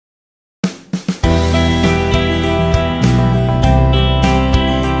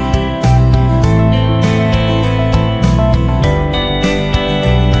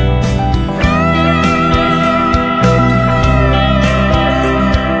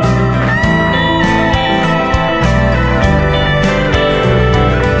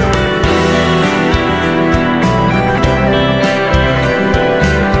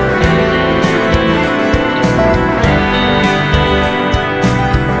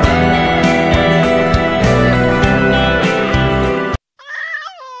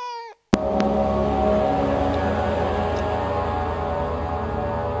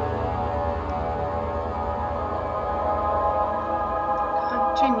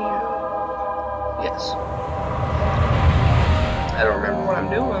Yes. I don't remember what I'm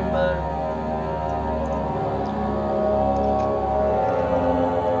doing, but...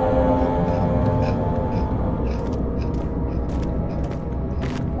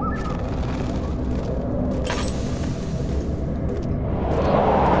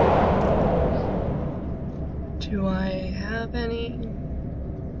 Do I have any?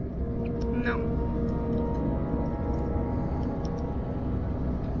 No.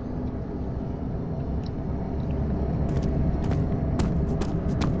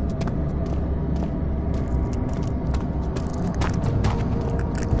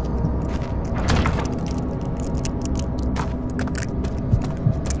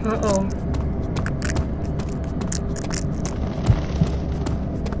 Uh-oh.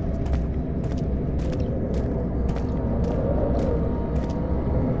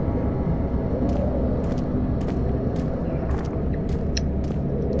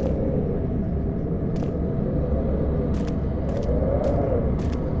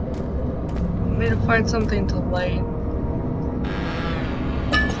 Need to find something to light.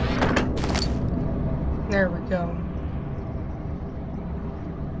 There we go.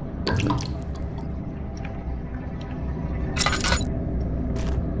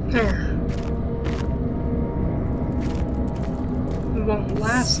 There. It won't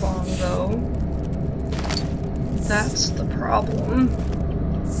last long though. That's the problem.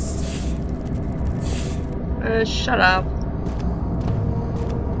 Shut up.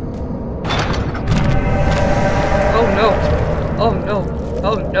 Oh no. Oh no.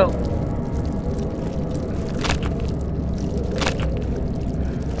 Oh no.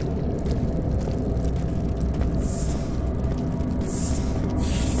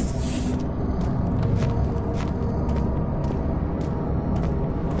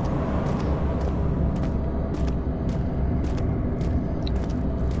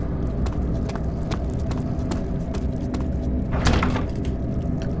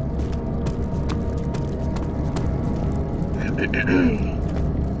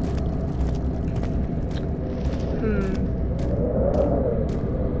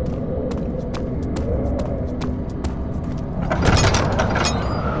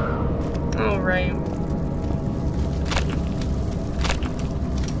 Alright.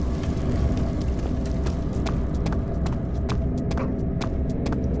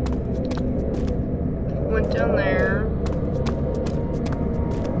 Went down there.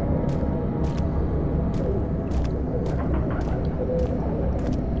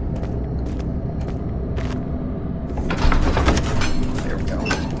 There we go.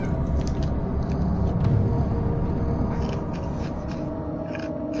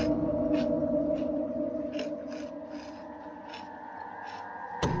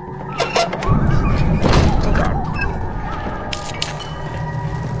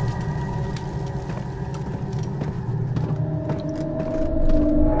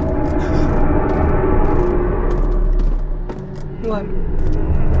 What?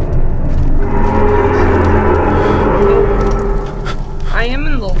 I am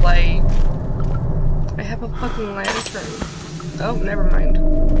in the light. I have a fucking lantern. Oh, never mind.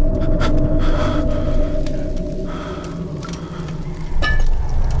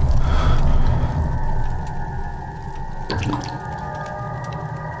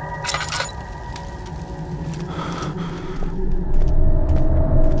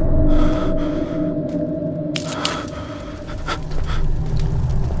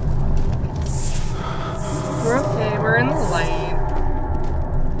 We're okay, we're in the light.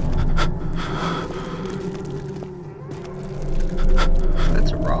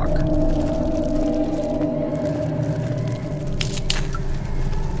 That's a rock.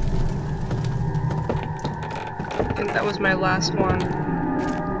 I think that was my last one.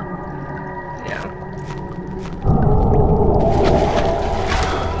 Yeah.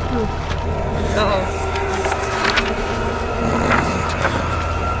 Uh-oh.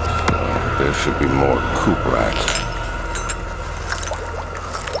 There should be more coop rats.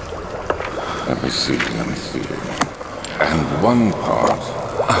 Let me see. And one part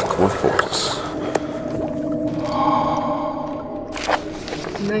aquaforce.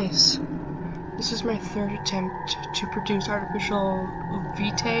 Nice. This is my third attempt to produce artificial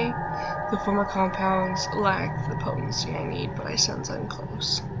vitae. The former compounds lack the potency I need, but I sense I'm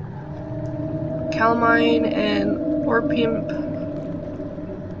close. Calamine and orpium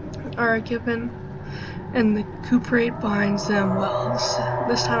are given, and the cuprate binds them well.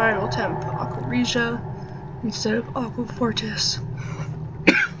 This time I will attempt aquaregia instead of aquafortis,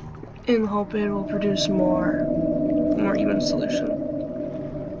 in hope it will produce more even solution.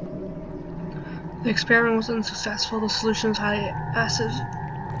 The experiment was unsuccessful. The solution is highly acid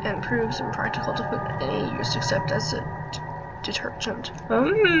and proves impractical to put any use except as a detergent.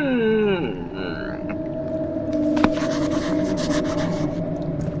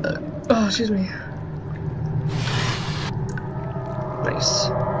 Oh, excuse me. Nice.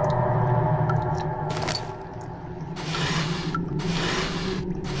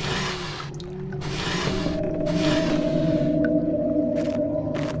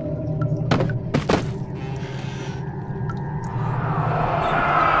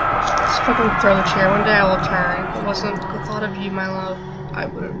 Fucking throw the chair. One day I will turn. If it wasn't the thought of you, my love, I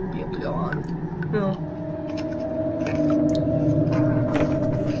wouldn't be able to go on. No.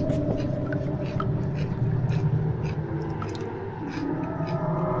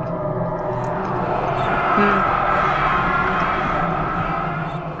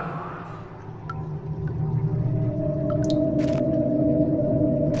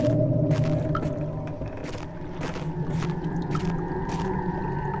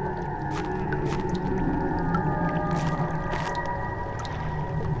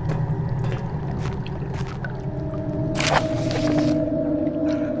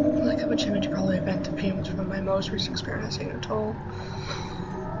 Recent experience taking a toll.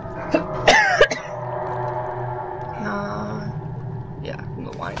 Yeah, in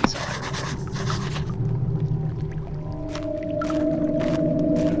the wine cellar.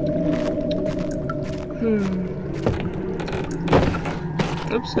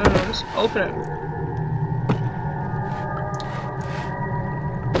 Oops, no, just open it.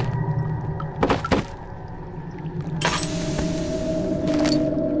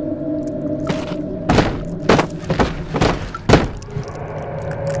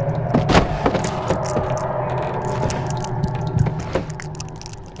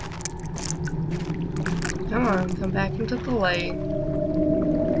 Come back into the light.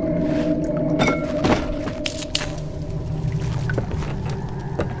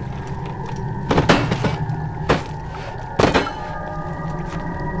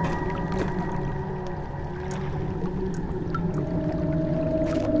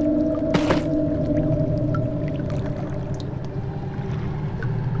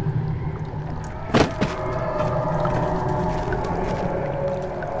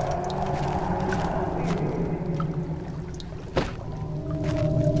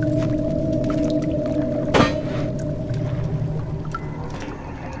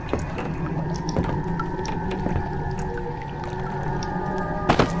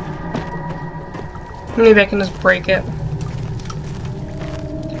 Maybe I can just break it.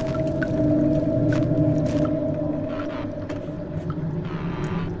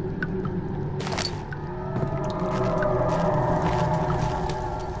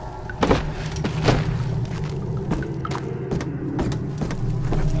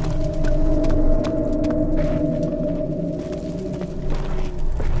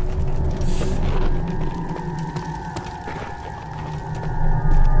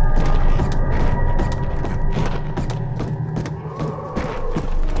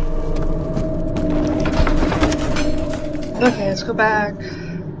 Okay, let's go back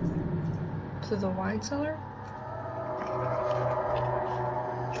to the wine cellar.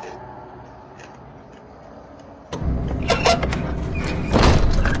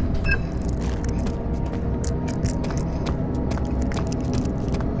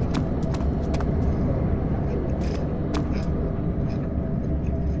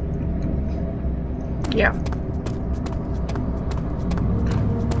 Yeah.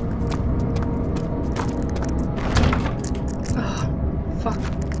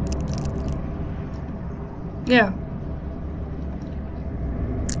 Yeah.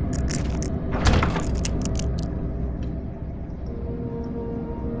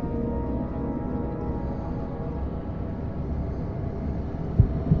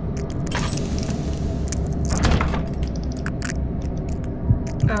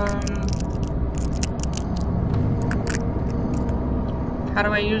 How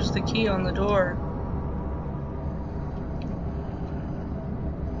do I use the key on the door?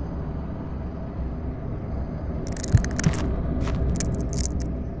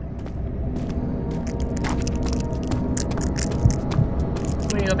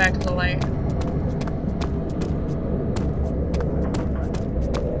 Let me go back to the light.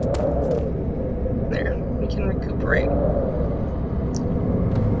 There, we can recuperate.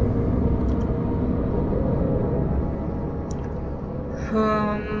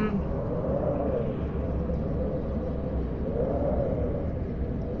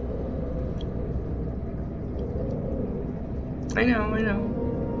 I know.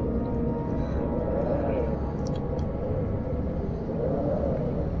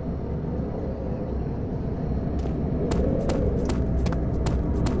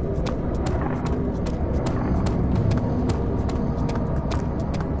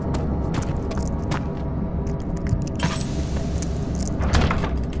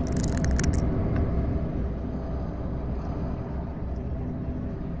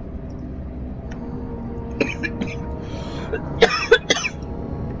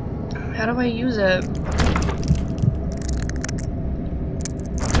 How do I use it?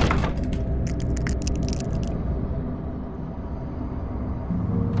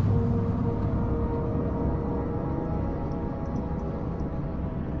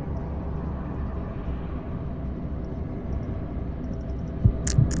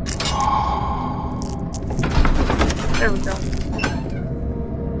 There we go.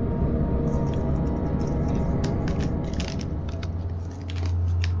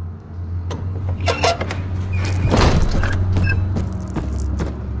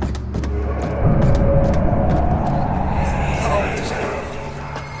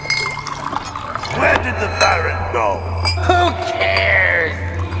 Where did the Baron go? Who cares?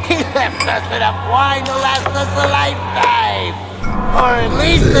 He left us enough wine to last us a lifetime! Or at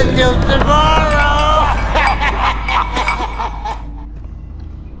least until tomorrow!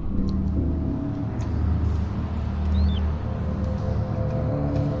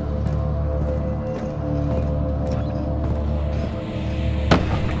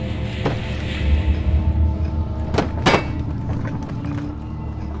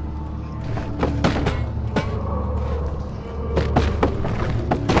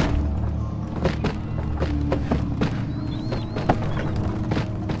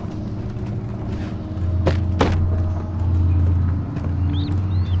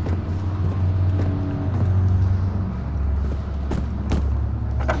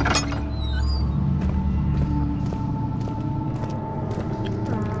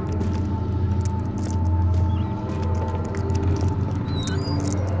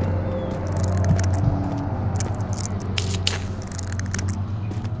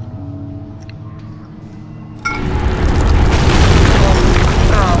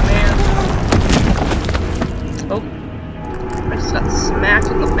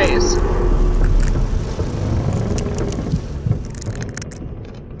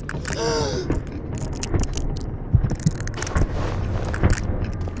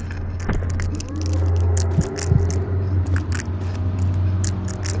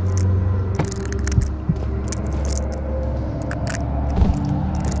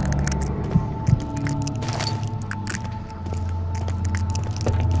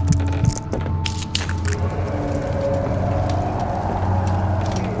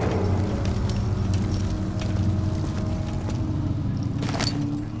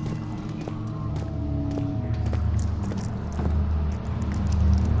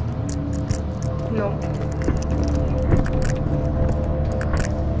 No.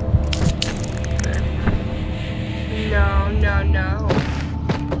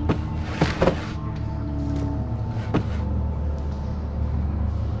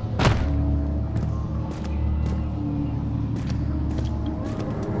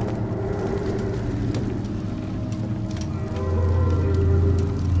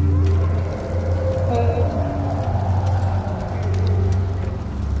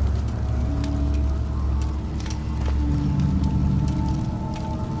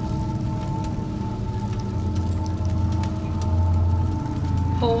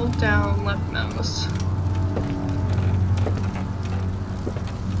 Hold down left mouse.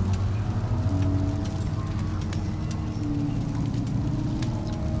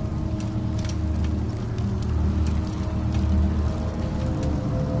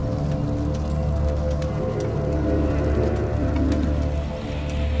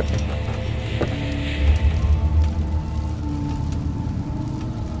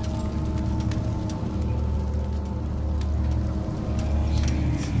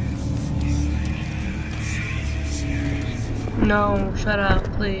 No, shut up,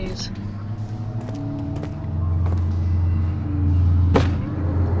 please.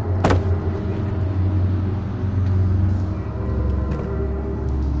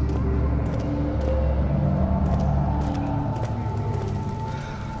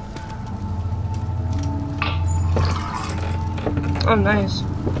 Oh, nice.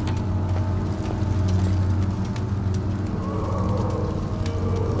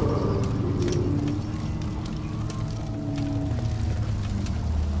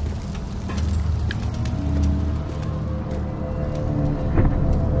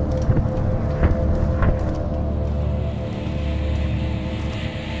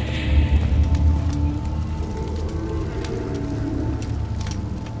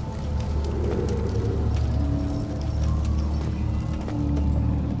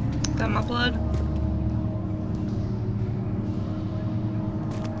 That my blood?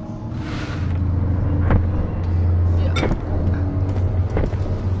 Yeah.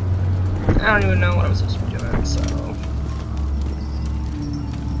 I don't even know what I'm supposed to be doing, so.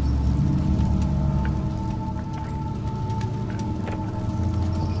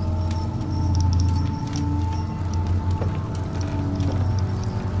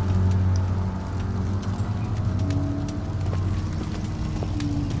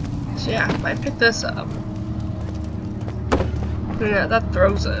 So yeah, if I pick this up, yeah, that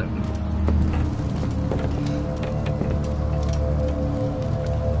throws it.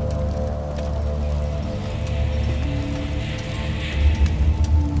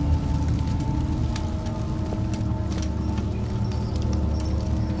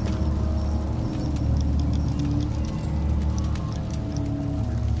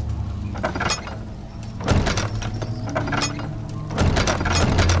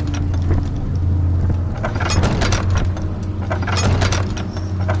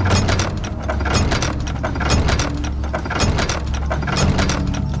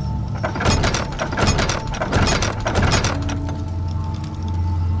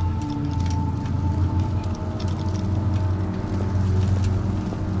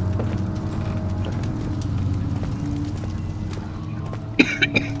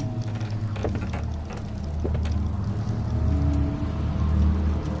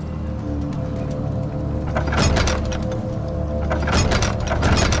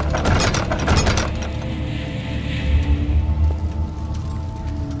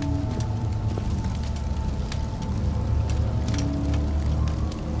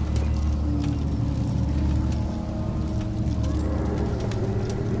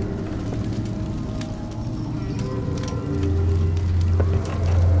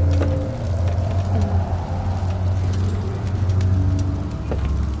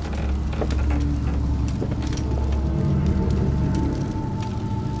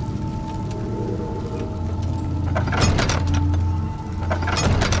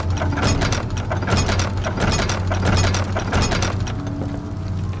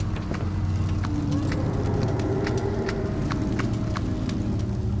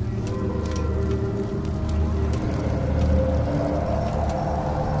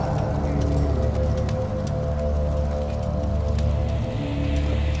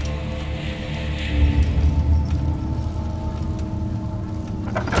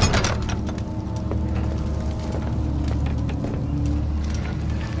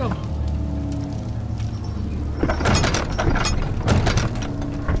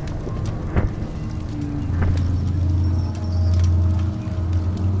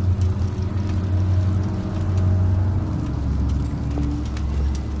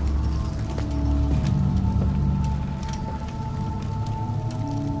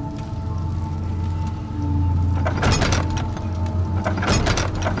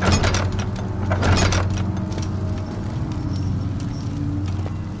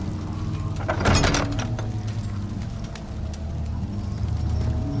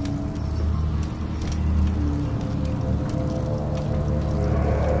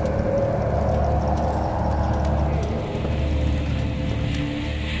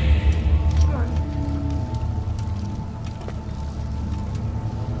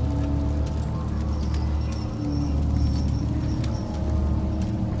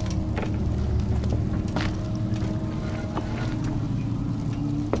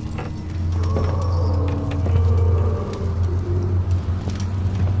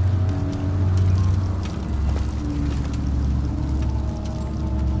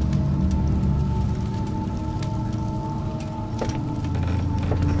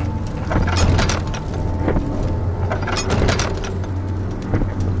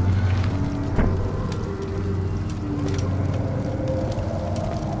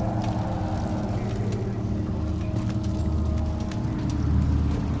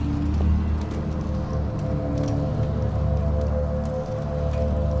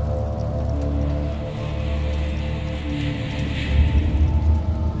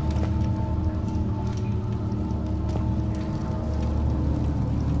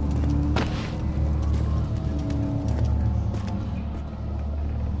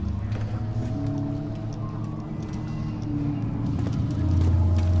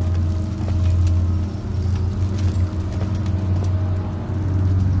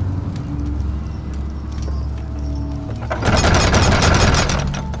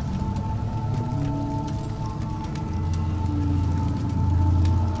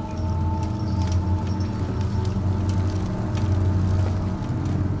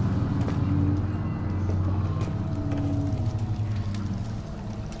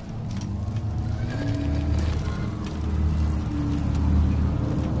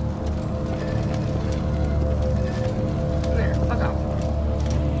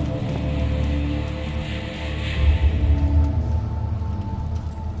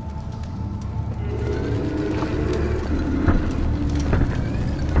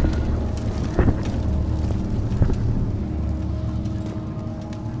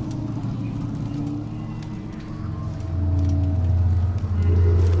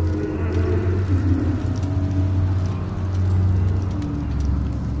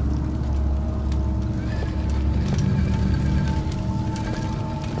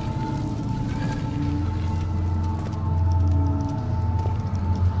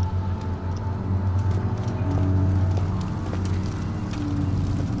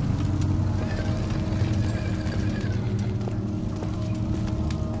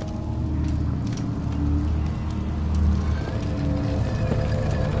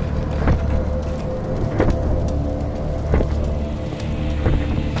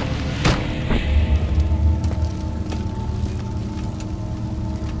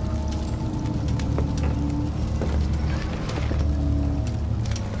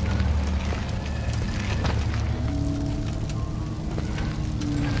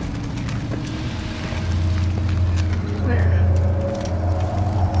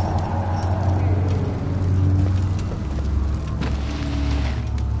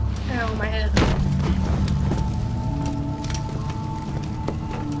 my head.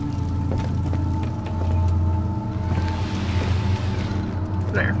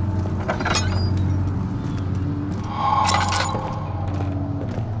 There.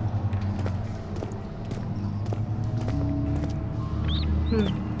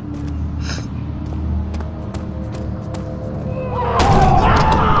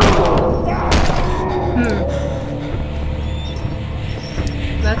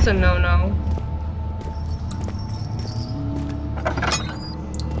 That's a no-no.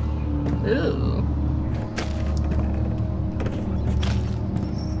 Ooh.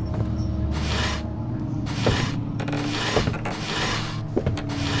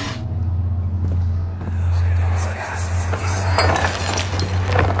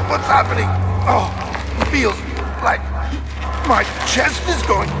 What's happening? Oh, it feels like my chest is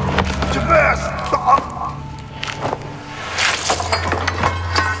going to burst.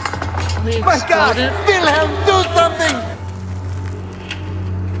 We My God! exploded. Wilhelm, do something!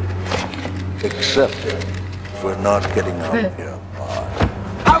 Accept it. We're not getting out of here.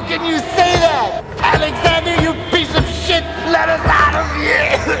 How can you say that? Alexander, you piece of shit! Let us out of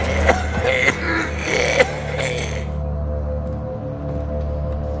here!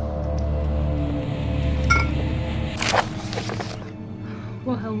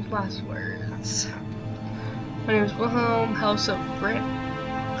 Wilhelm's last words. My name is Wilhelm, House of Gritch.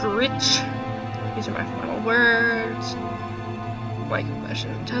 These are my final words. My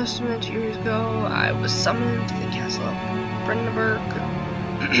confession and testament. 2 years ago, I was summoned to the castle of Brandenburg.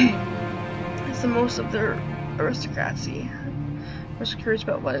 As the most of the aristocracy. I was curious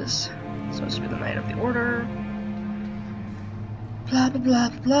about what is supposed to be the Knight of the Order. Blah blah blah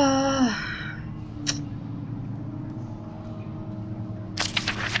blah blah.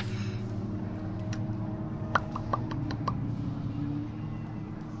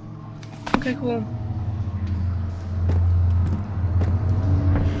 Okay, cool.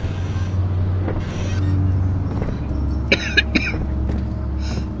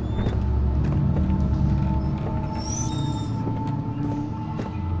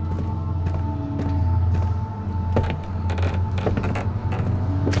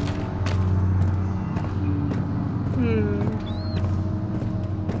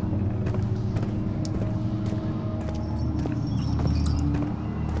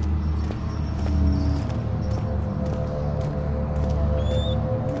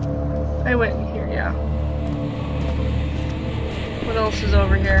 I went in here, yeah. What else is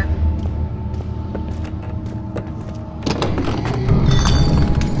over here?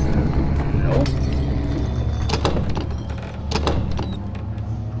 Nope.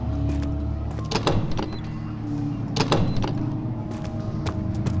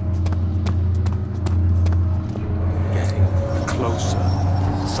 Getting closer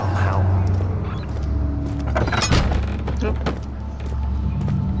somehow. Nope.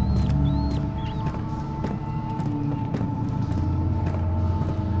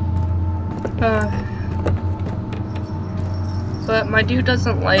 But my dude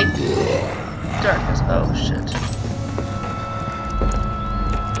doesn't like darkness. Oh shit.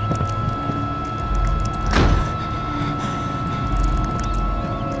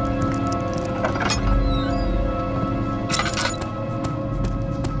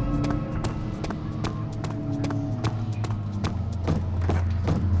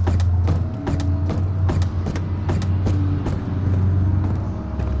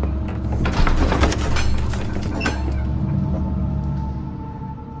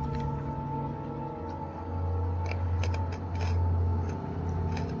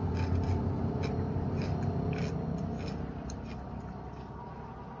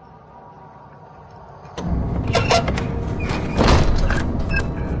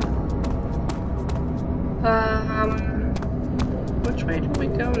 Which way did we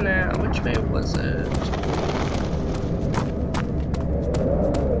go now? Which way was it?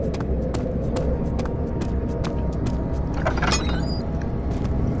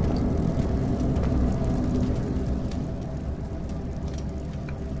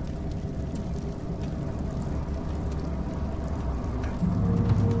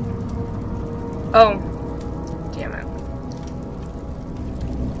 Oh, damn it.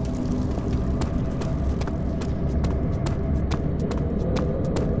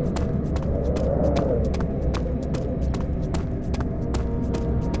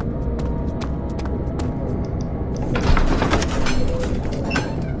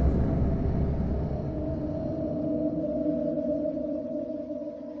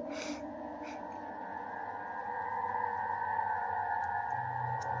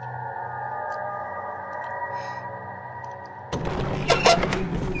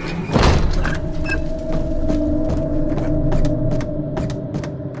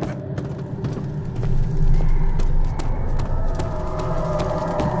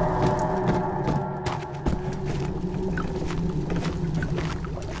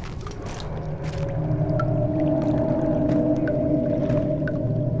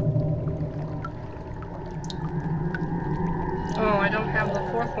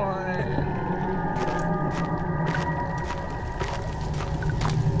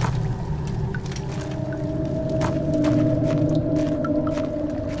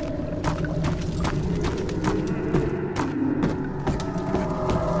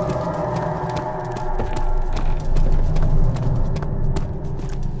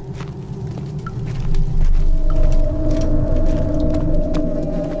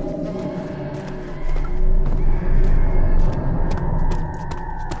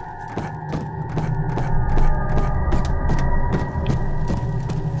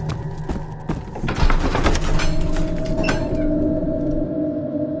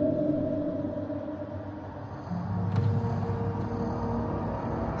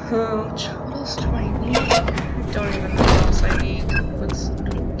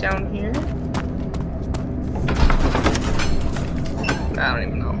 down here? I don't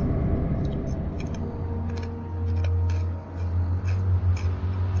even know.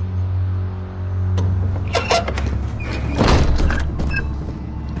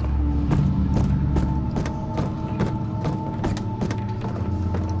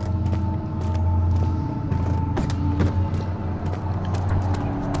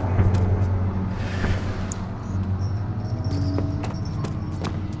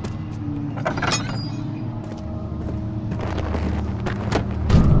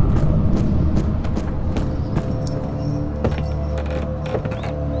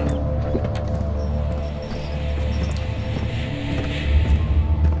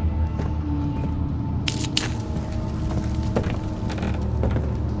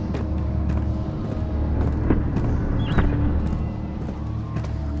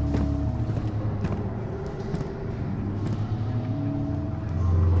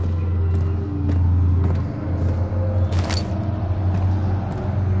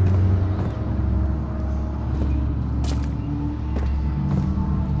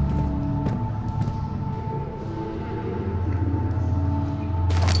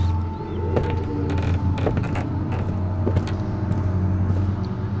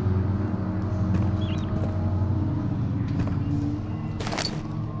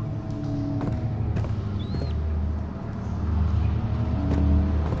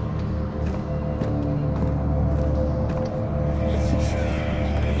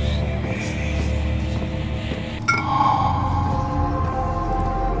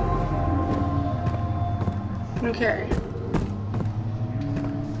 Okay.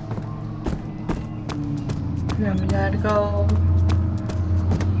 Now we gotta go.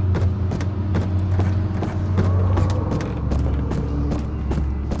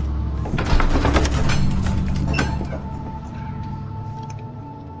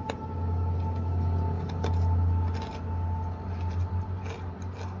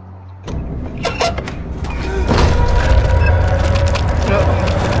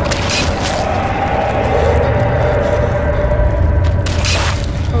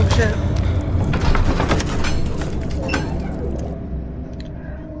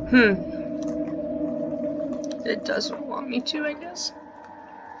 It doesn't want me to, I guess.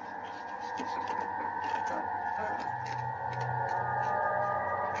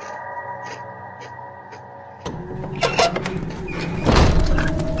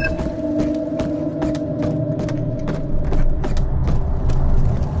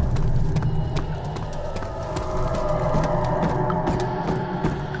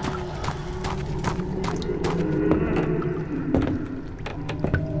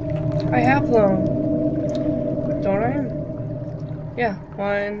 I have them. Don't I? Yeah.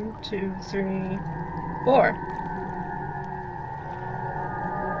 1, 2, 3, 4.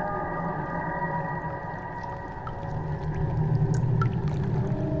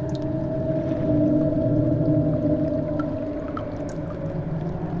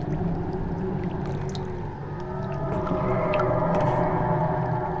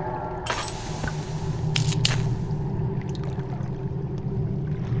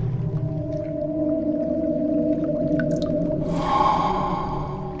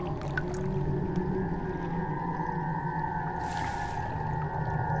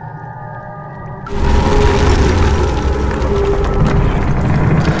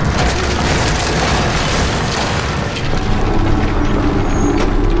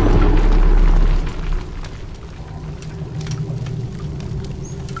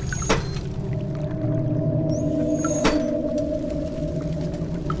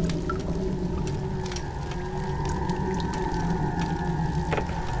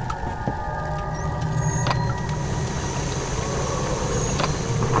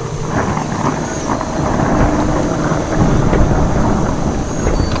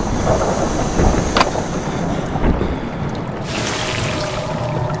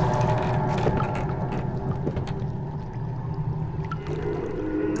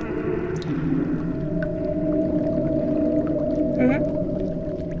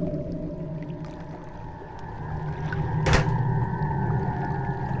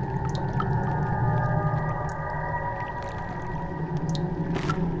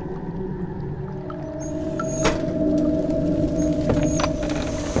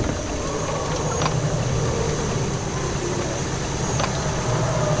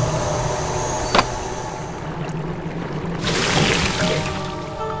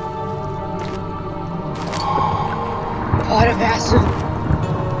 Pot of acid.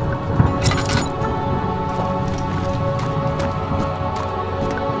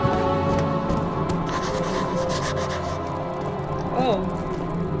 Oh.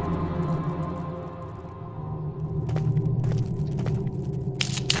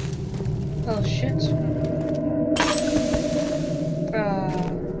 shit.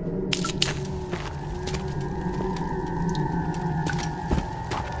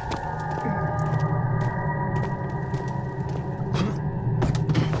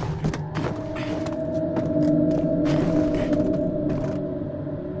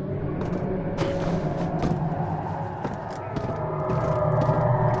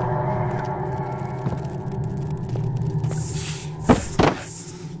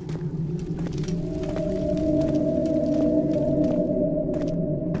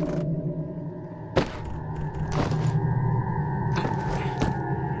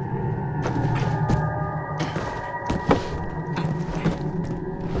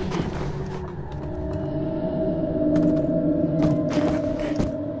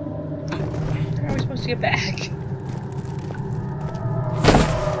 Get back.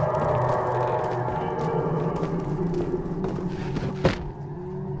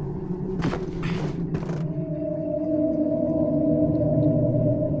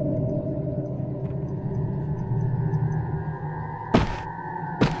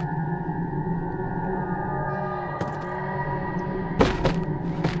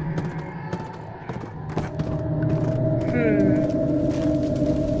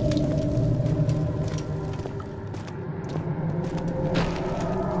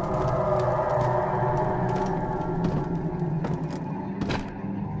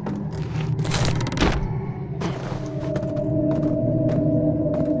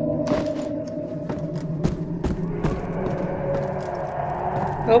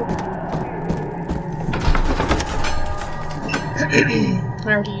 Oh.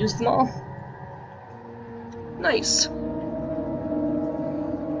 I already used them all. Nice.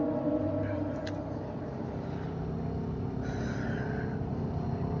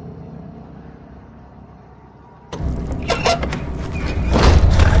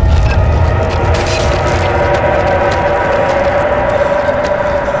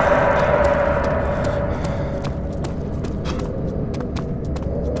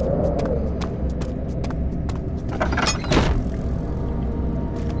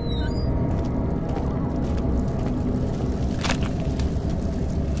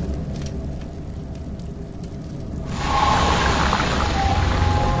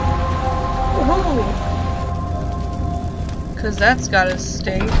 Cause that's gotta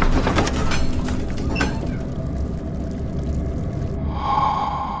stink.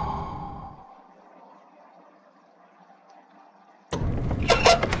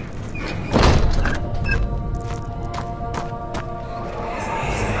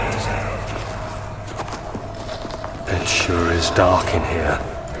 It sure is dark in here.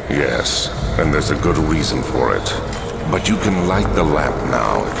 Yes, and there's a good reason for it. But you can light the lamp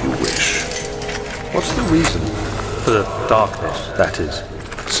now if you wish. What's the reason? For the darkness, that is.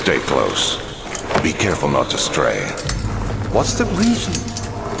 Stay close. Be careful not to stray. What's the reason?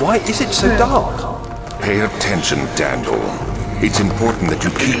 Why is it so dark? Pay attention, Dandel. It's important that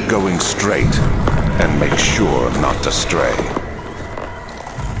you keep going straight and make sure not to stray.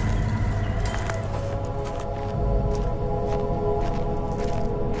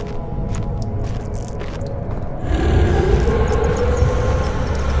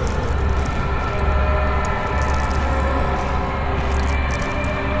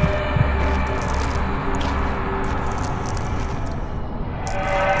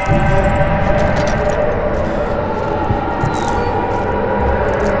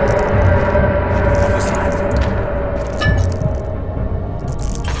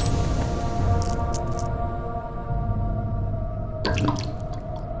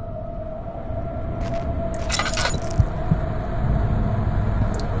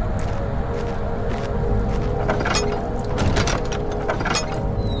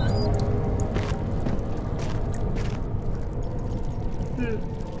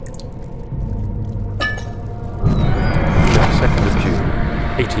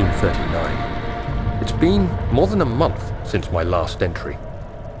 It's been more than a month since my last entry.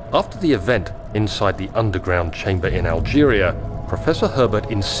 After the event inside the underground chamber in Algeria, Professor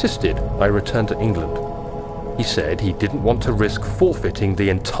Herbert insisted I return to England. He said he didn't want to risk forfeiting the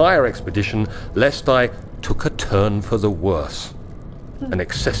entire expedition lest I took a turn for the worse. An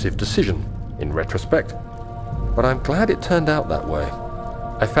excessive decision, in retrospect. But I'm glad it turned out that way.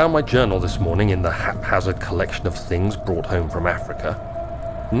 I found my journal this morning in the haphazard collection of things brought home from Africa.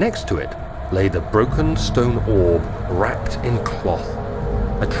 Next to it lay the broken stone orb wrapped in cloth.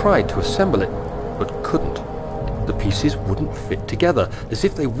 I tried to assemble it, but couldn't. The pieces wouldn't fit together, as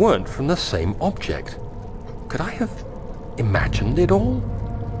if they weren't from the same object. Could I have imagined it all?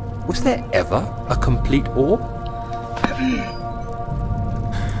 Was there ever a complete orb?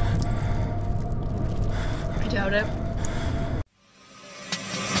 Doubt it.